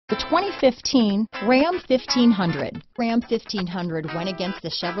The 2015 Ram 1500. Ram 1500 went against the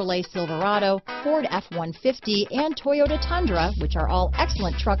Chevrolet Silverado, Ford F-150, and Toyota Tundra, which are all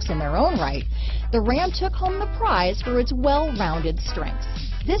excellent trucks in their own right. The Ram took home the prize for its well-rounded strengths.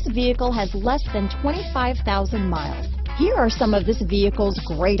 This vehicle has less than 25,000 miles. Here are some of this vehicle's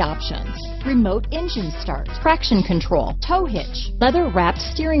great options: remote engine start, traction control, tow hitch, leather-wrapped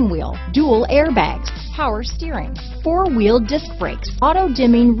steering wheel, dual airbags, power steering, four-wheel disc brakes,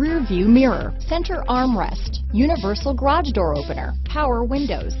 auto-dimming rear-view mirror, center armrest, universal garage door opener, power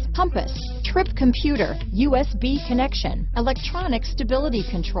windows, compass, trip computer, USB connection, electronic stability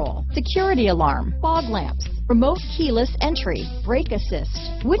control, security alarm, fog lamps, remote keyless entry, brake assist.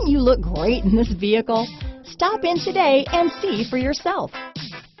 Wouldn't you look great in this vehicle? Stop in today and see for yourself.